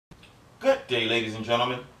Good day, ladies and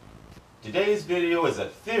gentlemen. Today's video is a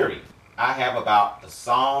theory I have about the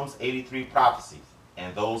Psalms 83 prophecies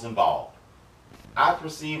and those involved. I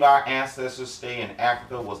perceive our ancestors' stay in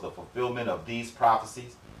Africa was the fulfillment of these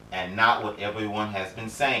prophecies and not what everyone has been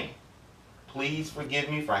saying. Please forgive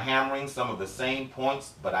me for hammering some of the same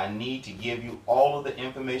points, but I need to give you all of the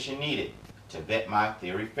information needed to vet my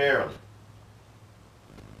theory fairly.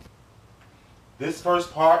 This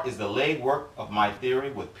first part is the legwork of my theory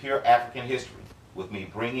with pure African history, with me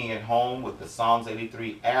bringing it home with the Psalms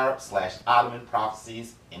 83 Arab/Ottoman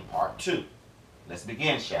prophecies in part 2. Let's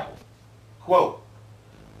begin, shall we? Quote,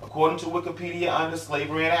 according to Wikipedia under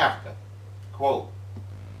slavery in Africa, quote,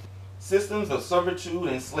 systems of servitude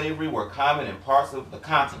and slavery were common in parts of the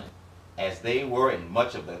continent, as they were in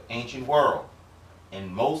much of the ancient world.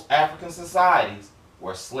 In most African societies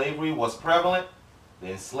where slavery was prevalent, the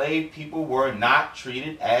enslaved people were not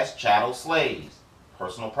treated as chattel slaves,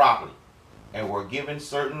 personal property, and were given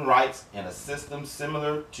certain rights in a system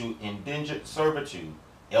similar to indentured servitude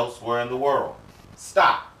elsewhere in the world.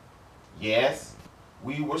 Stop. Yes,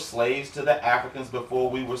 we were slaves to the Africans before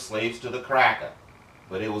we were slaves to the cracker,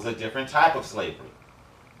 but it was a different type of slavery.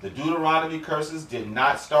 The Deuteronomy curses did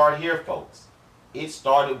not start here, folks. It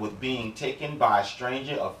started with being taken by a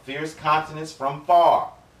stranger of fierce countenance from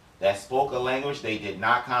far, that spoke a language they did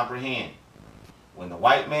not comprehend. When the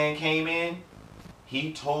white man came in,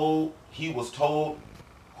 he was told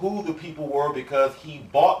who the people were because he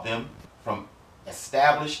bought them from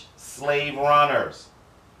established slave runners.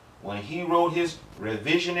 When he wrote his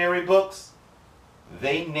revisionary books,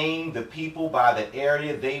 they named the people by the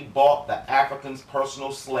area they bought the Africans'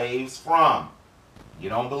 personal slaves from. You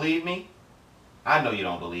don't believe me? I know you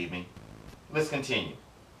don't believe me. Let's continue.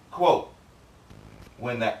 Quote,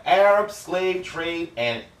 when the Arab slave trade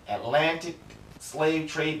and Atlantic slave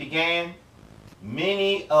trade began,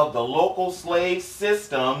 many of the local slave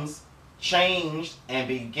systems changed and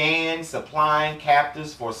began supplying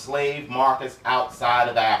captives for slave markets outside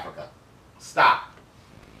of Africa. Stop.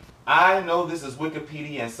 I know this is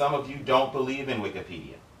Wikipedia and some of you don't believe in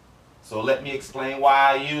Wikipedia. So let me explain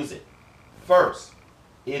why I use it. First,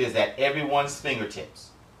 it is at everyone's fingertips.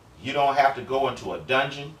 You don't have to go into a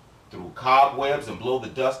dungeon through cobwebs and blow the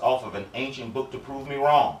dust off of an ancient book to prove me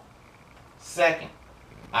wrong. Second,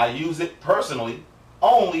 I use it personally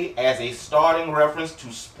only as a starting reference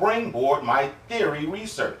to springboard my theory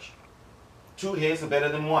research. Two heads are better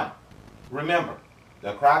than one. Remember,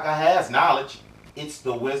 the cracker has knowledge. It's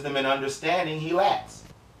the wisdom and understanding he lacks.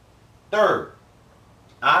 Third,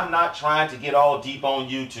 I'm not trying to get all deep on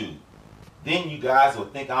YouTube. Then you guys will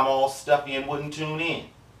think I'm all stuffy and wouldn't tune in.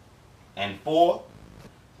 And fourth,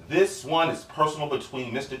 this one is personal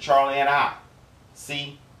between Mr. Charlie and I.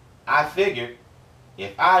 See, I figured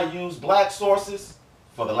if I use black sources,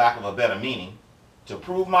 for the lack of a better meaning, to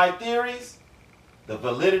prove my theories, the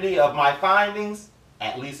validity of my findings,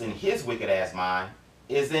 at least in his wicked-ass mind,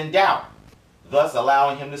 is in doubt, thus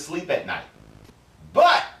allowing him to sleep at night.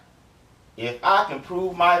 But if I can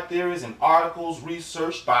prove my theories in articles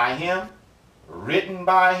researched by him, written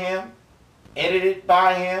by him, edited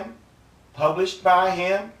by him, published by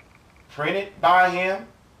him, printed by him,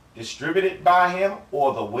 distributed by him,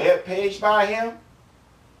 or the web page by him,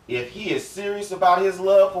 if he is serious about his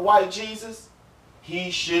love for white Jesus,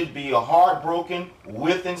 he should be heartbroken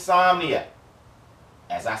with insomnia.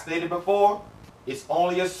 As I stated before, it's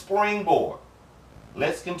only a springboard.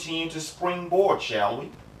 Let's continue to springboard, shall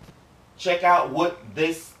we? Check out what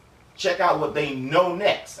they know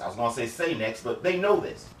next. I was going to say next, but they know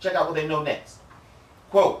this. Check out what they know next.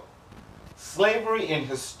 Quote, slavery in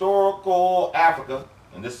historical Africa,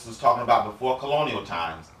 and this is talking about before colonial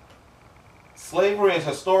times, slavery in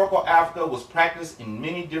historical Africa was practiced in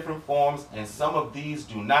many different forms, and some of these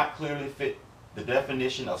do not clearly fit the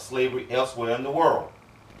definition of slavery elsewhere in the world.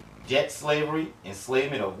 Debt slavery,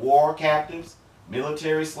 enslavement of war captives,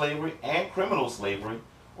 military slavery, and criminal slavery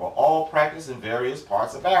were all practiced in various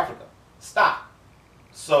parts of Africa. Stop.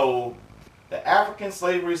 So, the African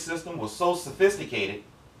slavery system was so sophisticated,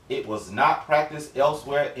 it was not practiced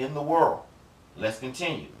elsewhere in the world. Let's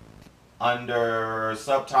continue. Under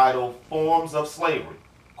subtitle, Forms of Slavery.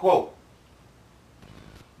 Quote,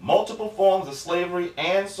 multiple forms of slavery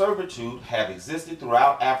and servitude have existed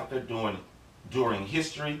throughout Africa during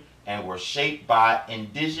history and were shaped by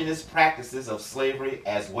indigenous practices of slavery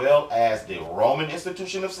as well as the Roman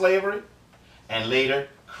institution of slavery and later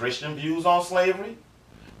Christian views on slavery,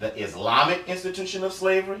 the Islamic institution of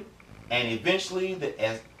slavery, and eventually the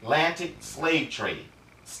Atlantic slave trade.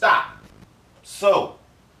 Stop. So,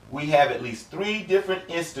 we have at least 3 different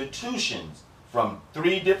institutions from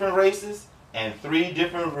 3 different races and 3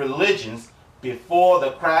 different religions before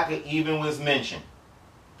the cracker even was mentioned.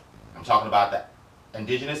 I'm talking about the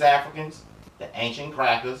indigenous Africans, the ancient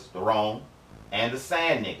crackers, the Rome, and the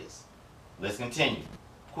sand niggas. Let's continue.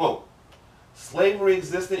 Quote, slavery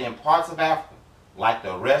existed in parts of Africa like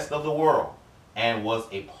the rest of the world and was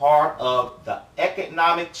a part of the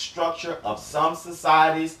economic structure of some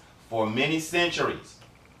societies for many centuries,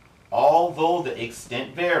 although the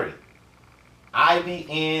extent varied.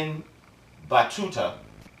 Ibn Battuta,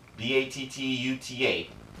 B-A-T-T-U-T-A,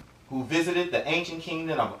 who visited the ancient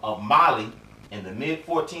kingdom of Mali in the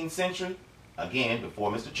mid-14th century, again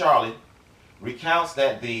before Mr. Charlie, recounts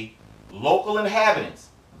that the local inhabitants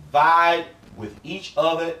vied with each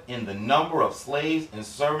other in the number of slaves and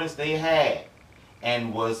servants they had,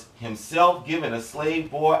 and was himself given a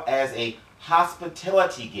slave boy as a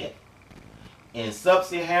hospitality gift. In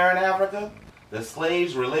sub-Saharan Africa, the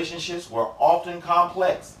slaves' relationships were often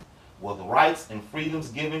complex, with rights and freedoms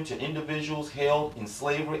given to individuals held in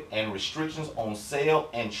slavery and restrictions on sale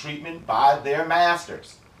and treatment by their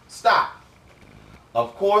masters. Stop.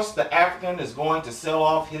 Of course, the African is going to sell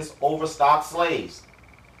off his overstocked slaves.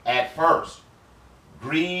 At first,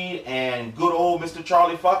 greed and good old Mr.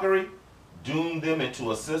 Charlie fuckery doomed them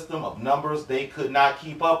into a system of numbers they could not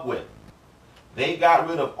keep up with. They got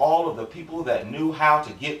rid of all of the people that knew how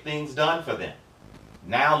to get things done for them.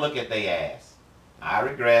 Now look at they ass. I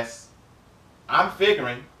regress. I'm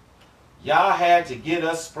figuring y'all had to get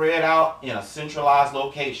us spread out in a centralized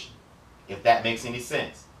location, if that makes any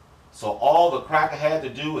sense. So all the cracker had to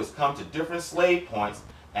do is come to different slave points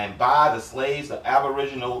and buy the slaves the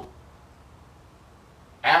Aboriginal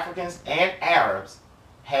Africans and Arabs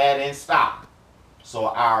had in stock. So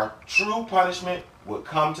our true punishment would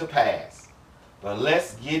come to pass. But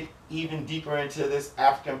let's get even deeper into this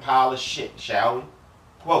African pile of shit, shall we?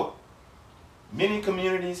 Quote, many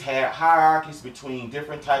communities had hierarchies between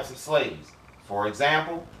different types of slaves. For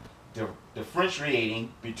example,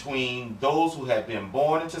 differentiating between those who had been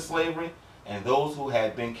born into slavery and those who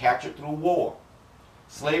had been captured through war.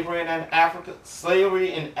 Slavery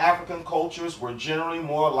in African cultures were generally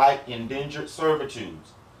more like indentured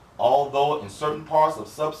servitudes, although in certain parts of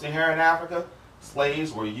sub-Saharan Africa,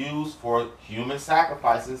 slaves were used for human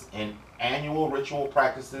sacrifices and annual ritual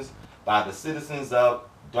practices by the citizens of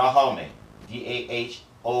Dahomey,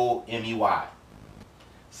 D-A-H-O-M-E-Y.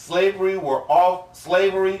 Slavery were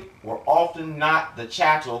often not the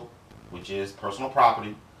chattel, which is personal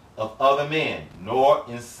property, of other men, nor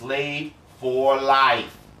enslaved for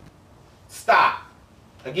life. Stop.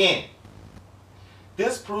 Again,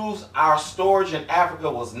 this proves our storage in Africa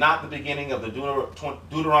was not the beginning of the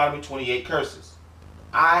Deuteronomy 28 curses.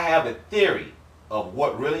 I have a theory of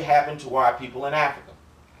what really happened to our people in Africa.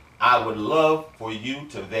 I would love for you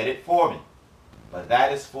to vet it for me, but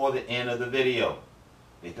that is for the end of the video,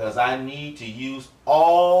 because I need to use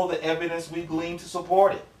all the evidence we gleaned to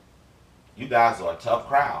support it. You guys are a tough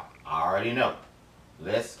crowd, I already know.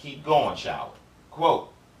 Let's keep going, shall we?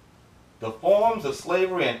 Quote, the forms of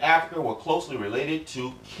slavery in Africa were closely related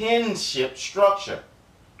to kinship structure.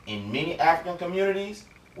 In many African communities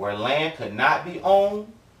where land could not be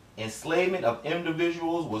owned, enslavement of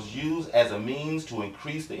individuals was used as a means to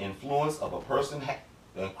increase the influence of a person had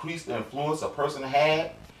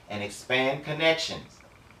and expand connections.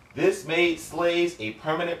 This made slaves a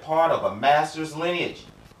permanent part of a master's lineage,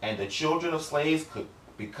 and the children of slaves could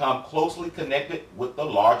become closely connected with the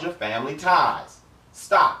larger family ties.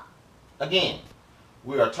 Stop. Again,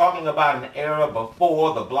 we are talking about an era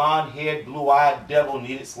before the blonde-haired, blue-eyed devil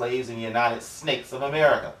needed slaves in the United Snakes of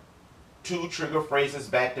America. 2 trigger phrases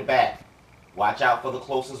back to back. Watch out for the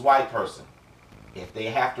closest white person. If they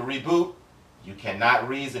have to reboot, you cannot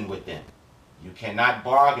reason with them. You cannot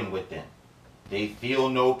bargain with them. They feel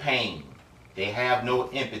no pain. They have no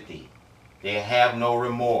empathy. They have no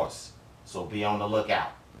remorse. So be on the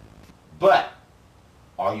lookout. But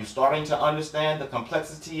are you starting to understand the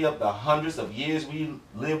complexity of the hundreds of years we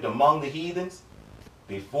lived among the heathens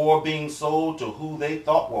before being sold to who they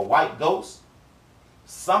thought were white ghosts?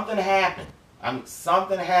 Something happened.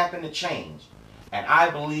 Something happened to change. And I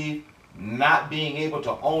believe not being able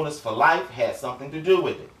to own us for life had something to do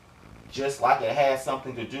with it. Just like it had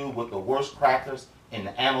something to do with the worst crackers in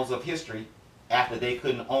the annals of history after they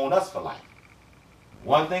couldn't own us for life.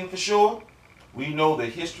 One thing for sure, we know the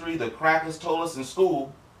history the crackers told us in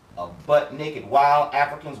school of butt-naked wild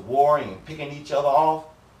Africans warring and picking each other off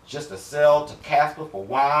just to sell to Casper for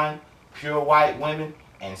wine, pure white women,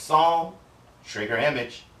 and song, trigger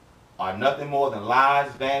image, are nothing more than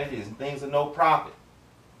lies, vanities, and things of no profit.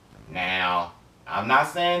 Now, I'm not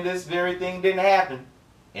saying this very thing didn't happen.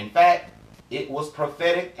 In fact, it was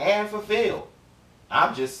prophetic and fulfilled.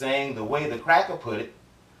 I'm just saying the way the cracker put it,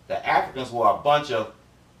 the Africans were a bunch of,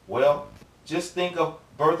 well, just think of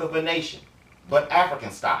Birth of a Nation, but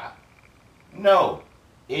African style. No,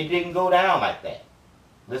 it didn't go down like that.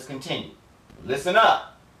 Let's continue. Listen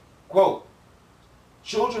up. Quote,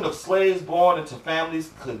 children of slaves born into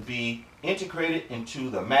families could be integrated into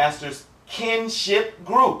the master's kinship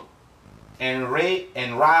group and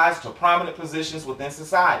rise to prominent positions within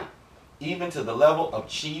society, even to the level of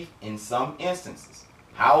chief in some instances.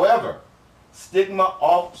 However, stigma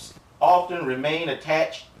often remain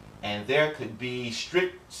attached, and there could be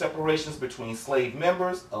strict separations between slave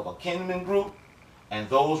members of a kinman group and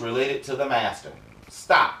those related to the master.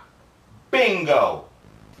 Stop. Bingo.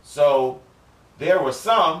 So there were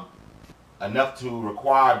some, enough to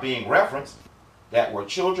require being referenced, that were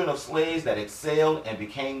children of slaves that excelled and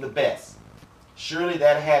became the best. Surely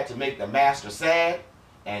that had to make the master sad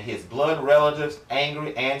and his blood relatives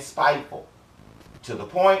angry and spiteful. To the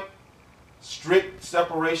point, strict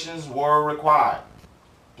separations were required.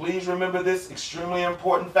 Please remember this extremely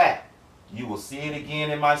important fact. You will see it again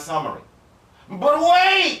in my summary. But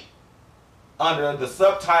wait! Under the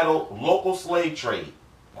subtitle Local Slave Trade,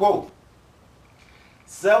 quote,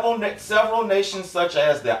 several nations such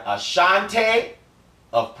as the Ashanti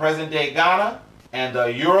of present-day Ghana and the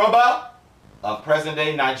Yoruba of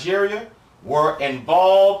present-day Nigeria were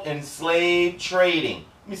involved in slave trading.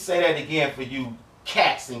 Let me say that again for you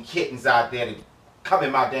cats and kittens out there that come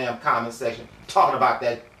in my damn comment section talking about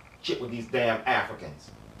that shit with these damn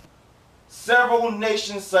Africans. Several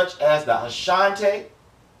nations such as the Ashanti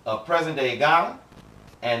of present-day Ghana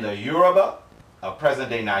and the Yoruba of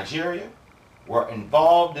present-day Nigeria were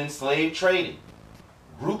involved in slave trading.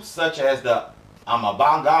 Groups such as the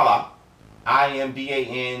Amabangala,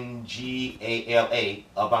 Imbangala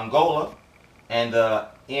of Angola, and the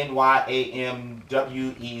Nyamwezi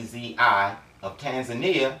of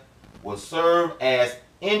Tanzania will serve as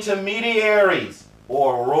intermediaries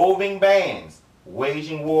or roving bands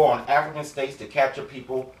waging war on African states to capture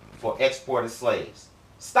people for exported slaves.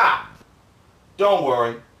 Stop. Don't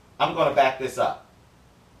worry, I'm going to back this up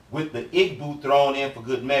with the Igbo thrown in for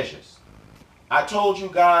good measures. I told you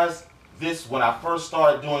guys this when I first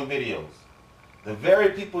started doing videos. The very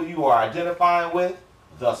people you are identifying with,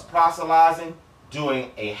 thus proselytizing,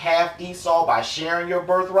 doing a half Esau by sharing your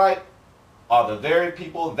birthright, are the very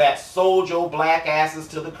people that sold your black asses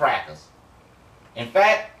to the crackers. In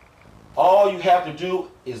fact, all you have to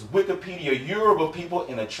do is Wikipedia Yoruba people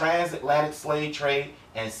in the transatlantic slave trade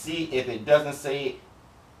and see if it doesn't say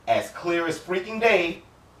as clear as freaking day,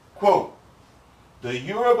 quote, the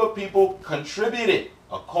Yoruba people contributed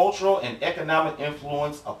a cultural and economic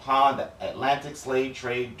influence upon the Atlantic slave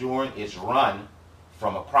trade during its run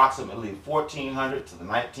from approximately 1400 to the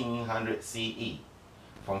 1900 CE.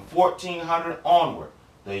 From 1400 onward,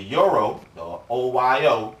 the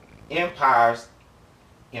OYO Empire's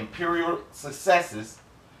imperial successes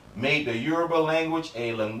made the Yoruba language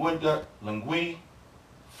a lingua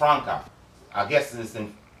franca. I guess it's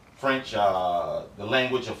in French, the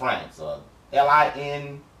language of France. Lingua,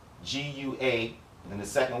 and the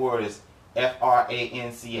second word is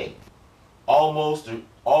Franca. Almost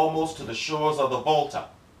to the shores of the Volta.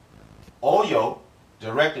 Oyo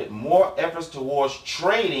directed more efforts towards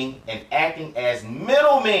trading and acting as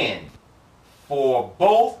middlemen for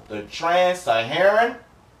both the trans-Saharan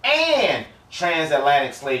and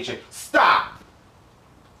transatlantic slave trade. Stop!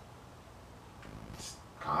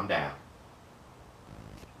 Calm down.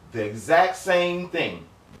 The exact same thing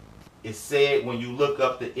is said when you look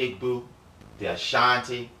up the Igbo, the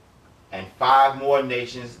Ashanti, and 5 more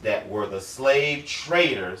nations that were the slave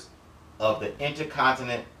traders of the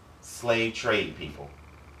intercontinental slave trade people.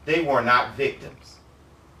 They were not victims.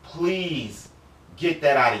 Please get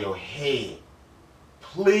that out of your head.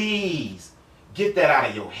 Please get that out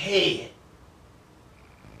of your head.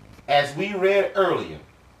 As we read earlier,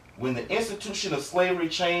 when the institution of slavery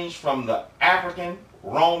changed from the African,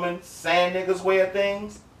 Roman, sand niggers way of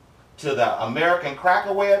things to the American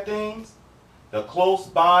cracker way of things, the close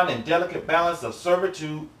bond and delicate balance of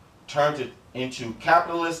servitude turned into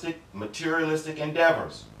capitalistic, materialistic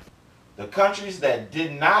endeavors. The countries that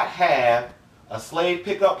did not have a slave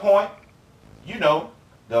pickup point, you know,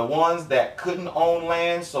 the ones that couldn't own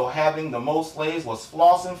land, so having the most slaves was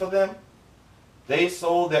flossing for them, they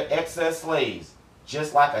sold their excess slaves,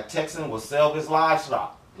 just like a Texan will sell his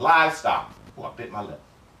livestock. Oh, I bit my lip.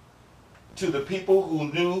 To the people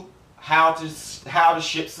who knew how to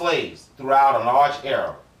ship slaves throughout a large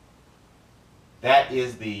area. That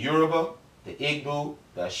is the Yoruba, the Igbo,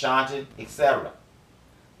 the Ashanti, etc.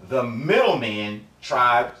 The middlemen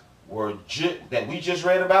tribes that we just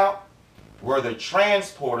read about were the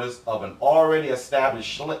transporters of an already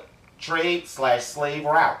established trade/slave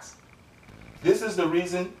routes. This is the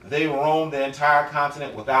reason they roamed the entire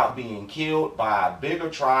continent without being killed by a bigger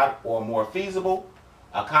tribe, or more feasible,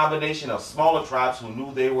 a combination of smaller tribes who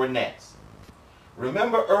knew they were next.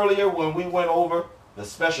 Remember earlier when we went over the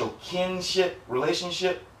special kinship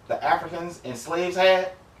relationship the Africans and slaves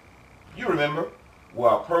had? You remember,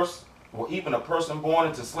 where even a person born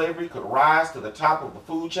into slavery could rise to the top of the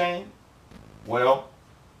food chain? Well,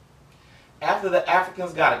 after the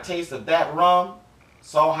Africans got a taste of that rum,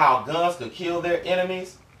 saw how guns could kill their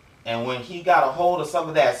enemies, and when he got a hold of some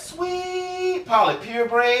of that sweet Polly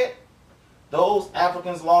purebred, those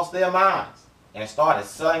Africans lost their minds and started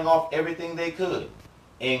selling off everything they could,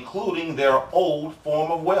 including their old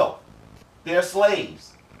form of wealth, their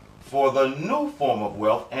slaves, for the new form of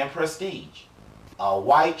wealth and prestige, a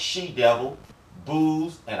white she-devil,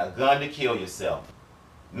 booze, and a gun to kill yourself.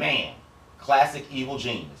 Man, classic evil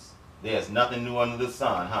genius. There's nothing new under the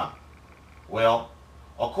sun, huh? Well,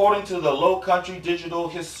 according to the Low Country Digital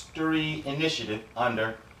History Initiative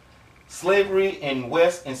under Slavery in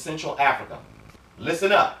West and Central Africa,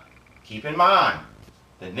 listen up, keep in mind,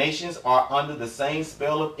 the nations are under the same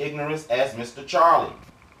spell of ignorance as Mr. Charlie.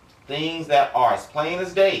 Things that are as plain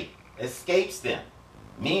as day escapes them,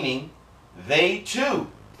 meaning they too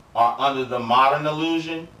are under the modern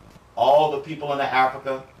illusion all the people in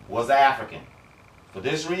Africa was African. For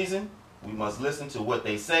this reason, we must listen to what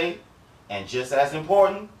they say, and just as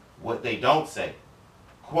important, what they don't say.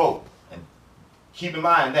 Quote, and keep in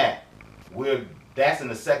mind that that's in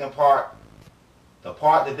the second part. The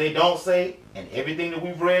part that they don't say, and everything that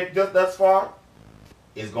we've read thus far,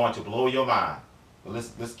 is going to blow your mind. But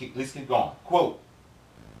let's keep going. Quote,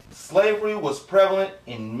 slavery was prevalent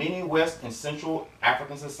in many West and Central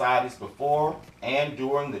African societies before and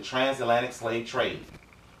during the transatlantic slave trade,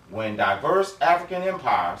 when diverse African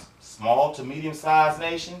empires, small to medium-sized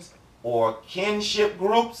nations, or kinship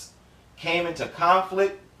groups came into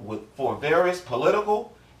conflict for various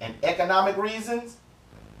political and economic reasons.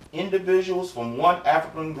 Individuals from one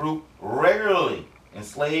African group regularly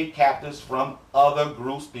enslaved captives from other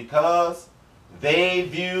groups because they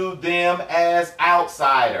viewed them as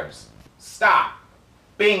outsiders. Stop.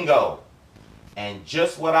 Bingo. And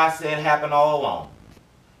just what I said happened all along.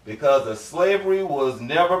 Because the slavery was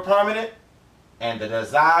never permanent, and the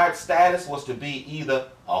desired status was to be either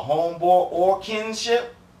a homeborn or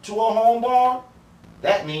kinship to a homeborn,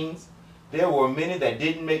 that means there were many that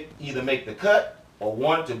didn't either make the cut or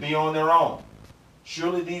wanted to be on their own.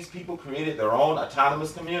 Surely these people created their own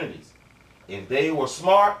autonomous communities. If they were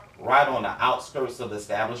smart, right on the outskirts of the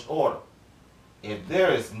established order. If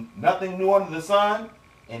there is nothing new under the sun,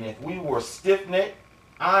 and if we were stiff-necked,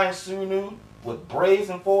 iron Sunu with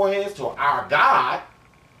brazen foreheads to our God,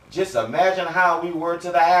 just imagine how we were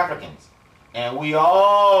to the Africans. And we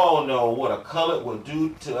all know what a colored will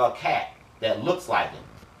do to a cat that looks like him.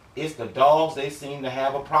 It's the dogs they seem to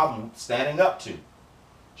have a problem standing up to.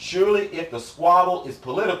 Surely if the squabble is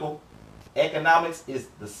political, economics is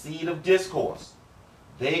the seed of discourse.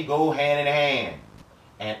 They go hand in hand.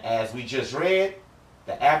 And as we just read,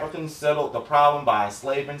 the Africans settled the problem by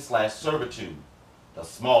enslavement/servitude, the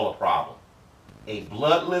smaller problem. A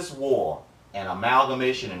bloodless war and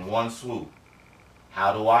amalgamation in one swoop.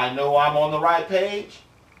 How do I know I'm on the right page?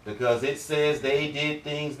 Because it says they did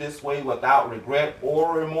things this way without regret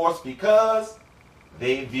or remorse because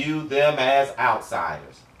they viewed them as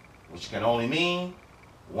outsiders, which can only mean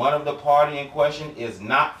one of the party in question is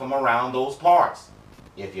not from around those parts,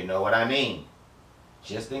 if you know what I mean.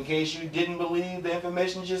 Just in case you didn't believe the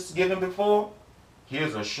information just given before,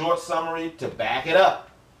 here's a short summary to back it up.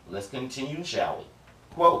 Let's continue, shall we?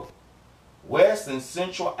 Quote, West and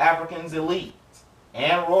Central Africans elite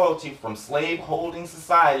and royalty from slave-holding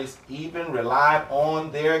societies even relied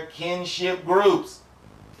on their kinship groups,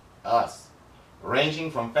 us, ranging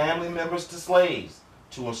from family members to slaves,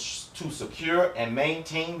 to secure and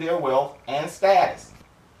maintain their wealth and status.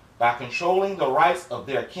 By controlling the rights of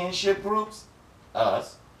their kinship groups,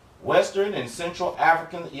 us, Western and Central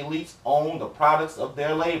African elites own the products of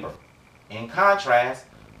their labor. In contrast,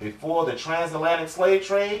 before the transatlantic slave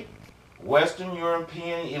trade, Western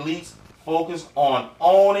European elites focused on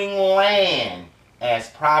owning land as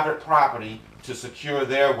private property to secure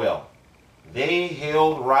their wealth. They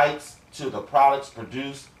held rights to the products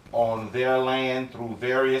produced on their land through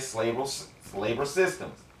various labor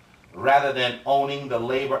systems, rather than owning the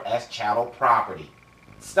labor as chattel property.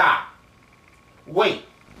 Stop. Wait.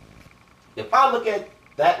 If I look at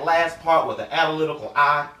that last part with an analytical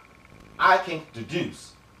eye, I can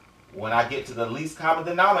deduce when I get to the least common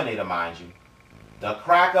denominator, mind you, the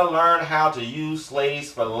cracker learned how to use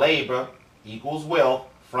slaves for labor equals wealth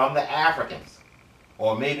from the Africans.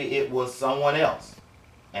 Or maybe it was someone else.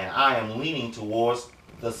 And I am leaning towards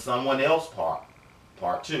the someone else part,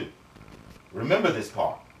 part 2. Remember this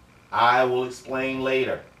part. I will explain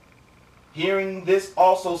later. Hearing this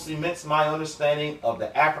also cements my understanding of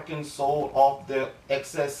the Africans sold off their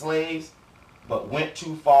excess slaves, but went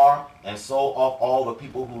too far and sold off all the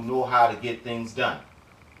people who know how to get things done.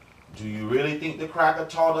 Do you really think the cracker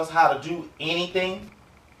taught us how to do anything?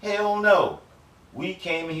 Hell no. We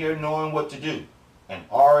came here knowing what to do and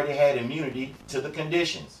already had immunity to the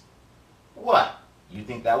conditions. What? You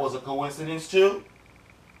think that was a coincidence too?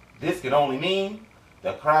 This could only mean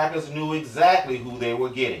the crackers knew exactly who they were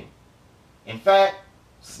getting. In fact,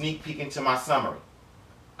 sneak peek into my summary.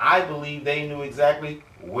 I believe they knew exactly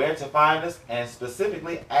where to find us and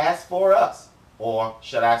specifically asked for us, or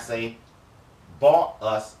should I say, bought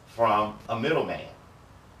us from a middleman.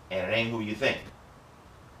 And it ain't who you think.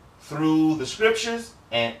 Through the scriptures,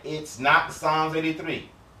 and it's not the Psalms 83.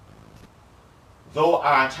 Though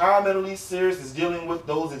our entire Middle East series is dealing with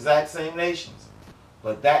those exact same nations.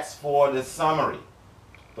 But that's for the summary.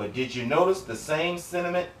 But did you notice the same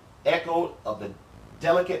sentiment echoed of the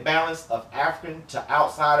delicate balance of African to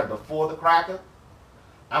outsider before the cracker?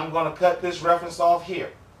 I'm going to cut this reference off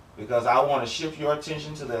here because I want to shift your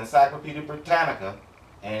attention to the Encyclopedia Britannica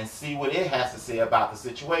and see what it has to say about the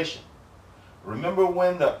situation. Remember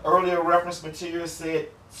when the earlier reference material said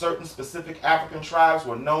certain specific African tribes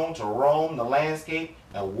were known to roam the landscape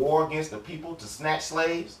and war against the people to snatch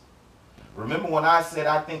slaves? Remember when I said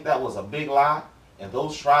I think that was a big lie and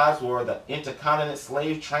those tribes were the intercontinental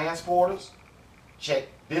slave transporters? Check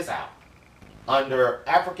this out. Under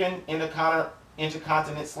African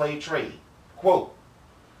intercontinental slave trade, quote,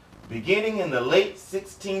 beginning in the late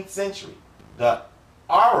 16th century, the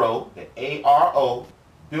ARO, the A-R-O,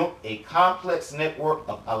 built a complex network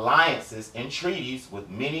of alliances and treaties with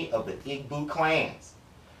many of the Igbo clans.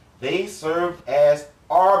 They served as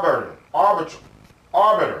arbiters,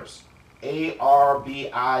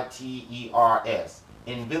 A-R-B-I-T-E-R-S,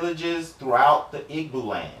 in villages throughout the Igbo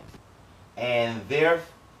land. And their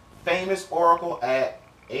famous oracle at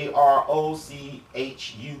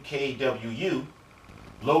A-R-O-C-H-U-K-W-U,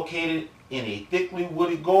 located in a thickly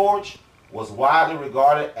wooded gorge, was widely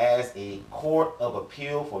regarded as a court of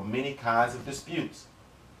appeal for many kinds of disputes.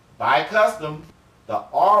 By custom, the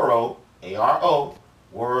ARO, A-R-O,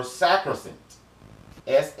 were sacrosanct,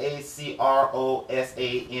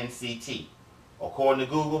 S-A-C-R-O-S-A-N-C-T. According to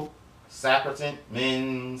Google, sacrosanct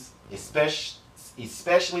means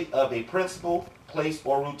especially of a principle, place,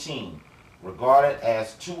 or routine, regarded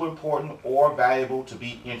as too important or valuable to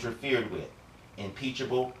be interfered with,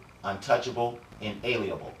 impeachable, untouchable,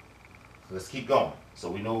 inalienable. So let's keep going. So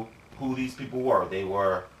we know who these people were. They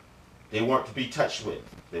weren't to be touched with.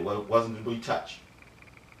 They wasn't to be touched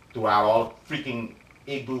throughout all freaking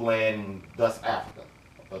Igbo land, thus Africa.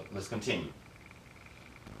 But let's continue.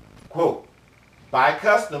 Quote, by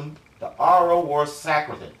custom, the Aro were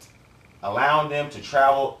sacrosanct, allowing them to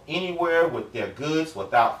travel anywhere with their goods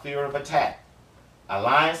without fear of attack.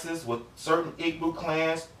 Alliances with certain Igbo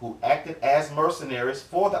clans who acted as mercenaries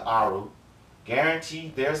for the Aro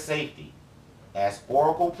guaranteed their safety. As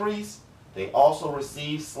oracle priests, they also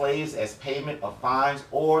received slaves as payment of fines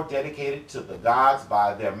or dedicated to the gods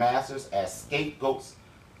by their masters as scapegoats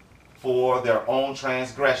for their own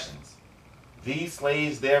transgressions. These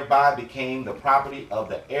slaves thereby became the property of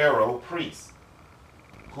the Aro priests,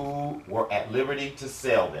 who were at liberty to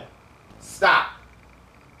sell them. Stop!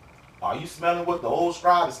 Are you smelling what the old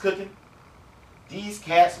scribe is cooking? These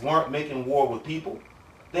cats weren't making war with people.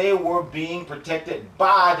 They were being protected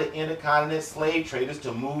by the intercontinental slave traders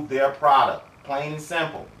to move their product, plain and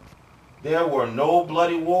simple. There were no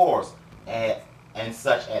bloody wars and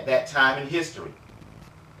such at that time in history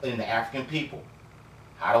in the African people.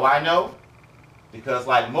 How do I know? Because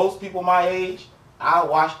like most people my age, I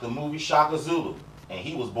watched the movie Shaka Zulu, and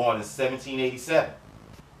he was born in 1787.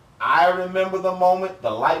 I remember the moment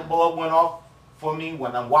the light bulb went off for me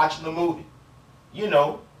when I'm watching the movie. You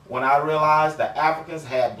know, when I realized the Africans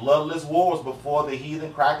had bloodless wars before the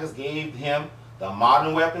heathen crackers gave him the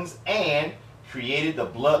modern weapons and created the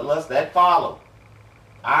bloodlust that followed.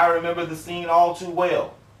 I remember the scene all too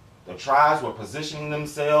well. The tribes were positioning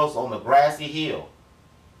themselves on the grassy hill.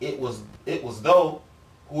 It was though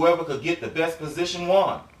whoever could get the best position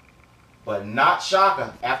won. But not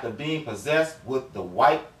Shaka after being possessed with the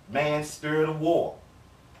white man's spirit of war.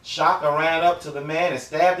 Shaka ran up to the man and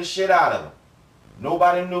stabbed the shit out of him.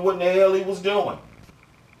 Nobody knew what the hell he was doing.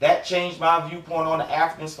 That changed my viewpoint on the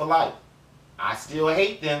Africans for life. I still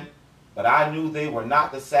hate them, but I knew they were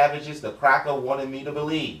not the savages the cracker wanted me to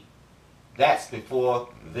believe. That's before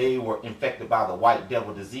they were infected by the white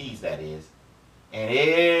devil disease, that is. And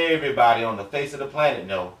everybody on the face of the planet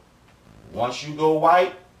know, once you go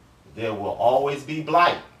white, there will always be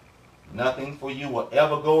blight. Nothing for you will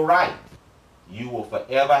ever go right. You will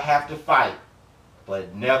forever have to fight,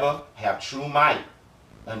 but never have true might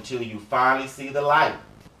until you finally see the light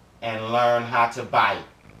and learn how to bite.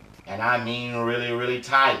 And I mean really, really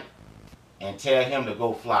tight. And tell him to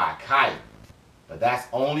go fly a kite. But that's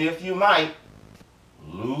only if you might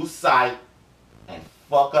lose sight and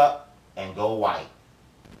fuck up and go white.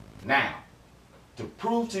 Now, to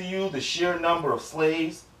prove to you the sheer number of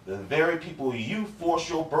slaves, the very people you forced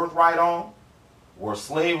your birthright on were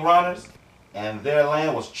slave runners, and their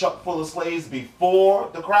land was chock full of slaves before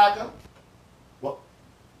the cracker. Well,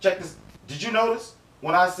 check this. Did you notice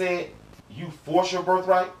when I said you force your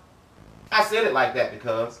birthright? I said it like that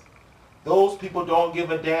because those people don't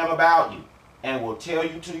give a damn about you and will tell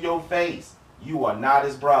you to your face you are not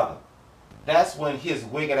his brother. That's when his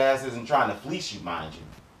wicked ass isn't trying to fleece you, mind you.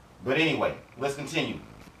 But anyway, let's continue.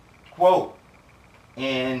 Quote,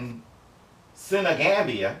 in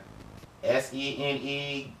Senegambia,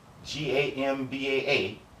 Senegambaaa,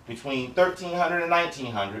 between 1300 and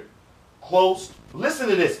 1900, close, listen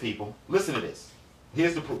to this, people, listen to this.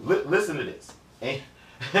 Here's the proof. Listen to this.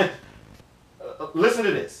 Listen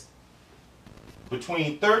to this.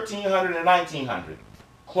 Between 1300 and 1900,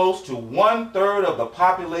 close to 1/3 of the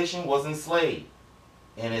population was enslaved.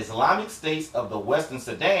 In Islamic states of the Western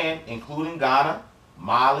Sudan, including Ghana,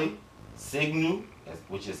 Mali, Signou,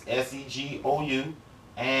 which is Segou,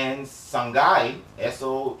 and Songhai,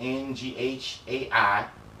 Songhai,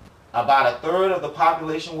 about 1/3 of the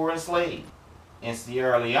population were enslaved. In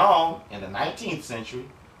Sierra Leone, in the 19th century,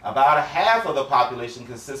 about 1/2 of the population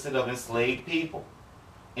consisted of enslaved people.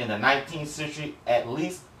 In the 19th century, at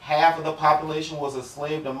least half of the population was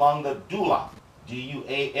enslaved among the Dula,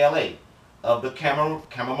 D-U-A-L-A, of the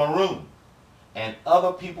Cameroon, and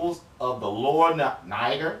other peoples of the lower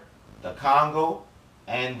Niger, the Congo,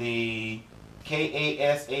 and the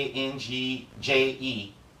Kasanje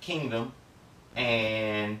Kingdom,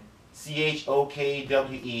 and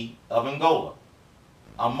Chokwe of Angola.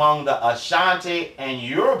 Among the Ashanti and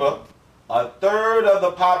Yoruba, 1/3 of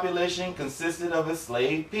the population consisted of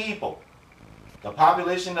enslaved people. The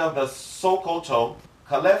population of the Sokoto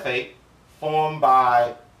Caliphate, formed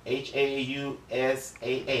by Hausas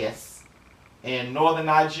in northern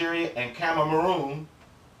Nigeria and Cameroon,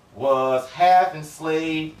 was half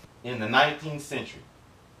enslaved in the 19th century.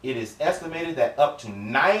 It is estimated that up to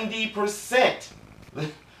 90%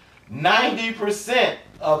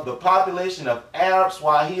 of the population of Arab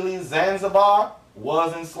Swahili Zanzibar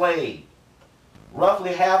was enslaved.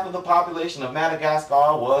 Roughly half of the population of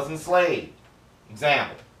Madagascar was enslaved.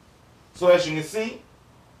 Example. So as you can see,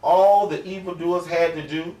 all the evildoers had to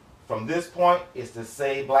do from this point is to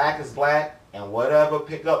say black is black and whatever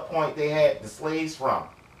pickup point they had the slaves from.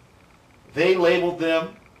 They labeled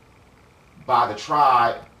them by the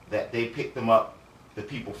tribe that they picked them up, the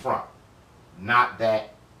people from. Not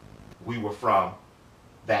that we were from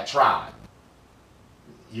that tribe.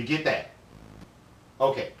 You get that?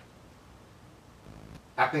 Okay.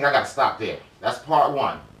 I think I got to stop there. That's part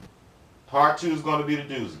 1. Part 2 is going to be the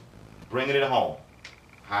doozy. Bringing it home.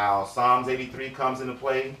 How Psalms 83 comes into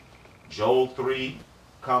play. Joel 3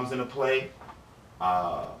 comes into play.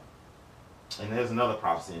 And there's another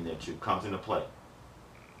prophecy in there too. Comes into play.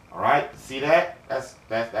 All right? See that? That's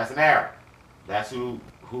an Arab. That's who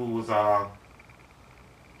was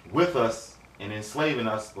with us and enslaving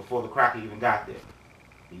us before the cracker even got there.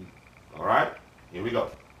 All right? Here we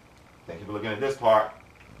go. Thank you for looking at this part.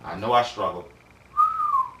 I know I struggled.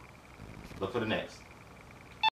 Look for the next.